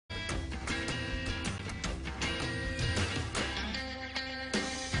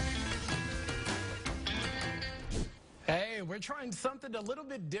Okay, we're trying something a little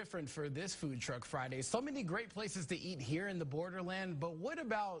bit different for this Food Truck Friday. So many great places to eat here in the borderland, but what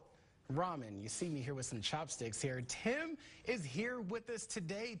about ramen? You see me here with some chopsticks here. Tim is here with us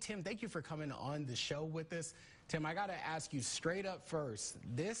today. Tim, thank you for coming on the show with us. Tim, I got to ask you straight up first.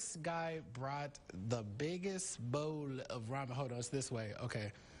 This guy brought the biggest bowl of ramen. Hold on, it's this way.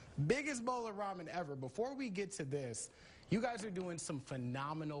 Okay. Biggest bowl of ramen ever. Before we get to this, you guys are doing some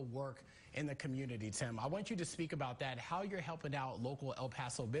phenomenal work in the community, Tim. I want you to speak about that, how you're helping out local El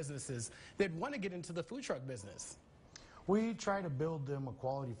Paso businesses that want to get into the food truck business. We try to build them a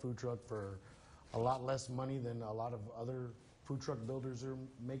quality food truck for a lot less money than a lot of other food truck builders are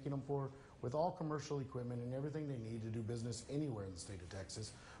making them for, with all commercial equipment and everything they need to do business anywhere in the state of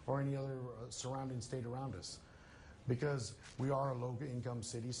Texas or any other surrounding state around us. Because we are a low-income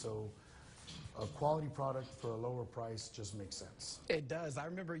city, so a quality product for a lower price just makes sense. It does. I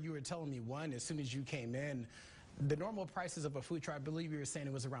remember you were telling me as soon as you came in, the normal prices of a food truck, I believe you were saying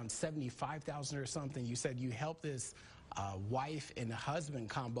it was around $75,000 or something. You said you helped this wife and husband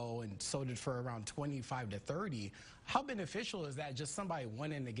combo and sold it for around $25 to $30. How beneficial is that, just somebody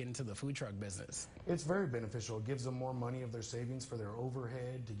wanting to get into the food truck business? It's very beneficial. It gives them more money of their savings for their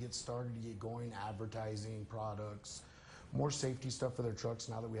overhead to get started, to get going, advertising, products, more safety stuff for their trucks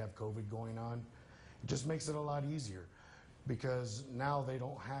now that we have COVID going on. It just makes it a lot easier because now they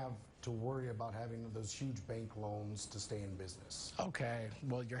don't have to worry about having those huge bank loans to stay in business. Okay,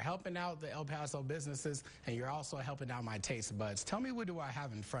 well, you're helping out the El Paso businesses and you're also helping out my taste buds. Tell me, what do I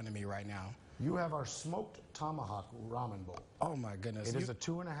have in front of me right now? You have our smoked tomahawk ramen bowl. Oh my goodness. It is a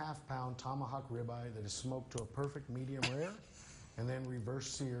 2.5-pound tomahawk ribeye that is smoked to a perfect medium rare and then reverse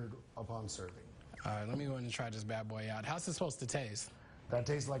seared upon serving. All right, let me go in and try this bad boy out. How's it supposed to taste? That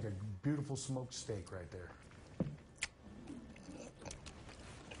tastes like a beautiful smoked steak right there.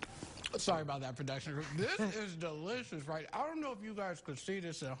 Sorry about that, production group. This is delicious, right? I don't know if you guys could see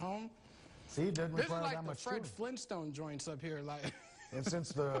this at home. See, it doesn't require that much. This is like the Fred Flintstone joints up here, like. And since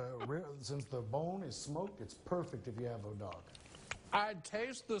the bone is smoked, it's perfect if you have a dog. I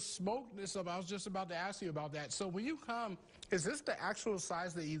taste the smokedness of. I was just about to ask you about that. So when you come, is this the actual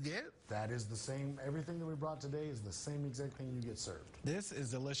size that you get? That is the same. Everything that we brought today is the same exact thing you get served. This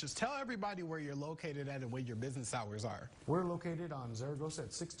is delicious. Tell everybody where you're located at and where your business hours are. We're located on Zaragoza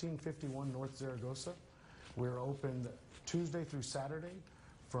at 1651 North Zaragoza. We're open Tuesday through Saturday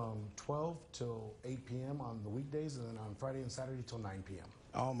from 12 till 8 p.m. on the weekdays, and then on Friday and Saturday till 9 p.m.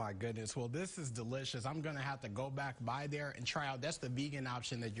 Oh my goodness. Well, this is delicious. I'm going to have to go back by there and try out. That's the vegan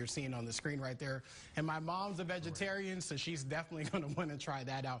option that you're seeing on the screen right there. And my mom's a vegetarian, so she's definitely going to want to try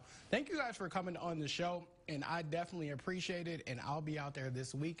that out. Thank you guys for coming on the show, and I definitely appreciate it. And I'll be out there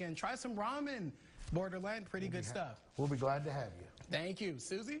this weekend. Try some ramen, Borderland. Pretty good stuff. We'll be glad to have you. Thank you.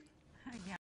 Susie? Yeah.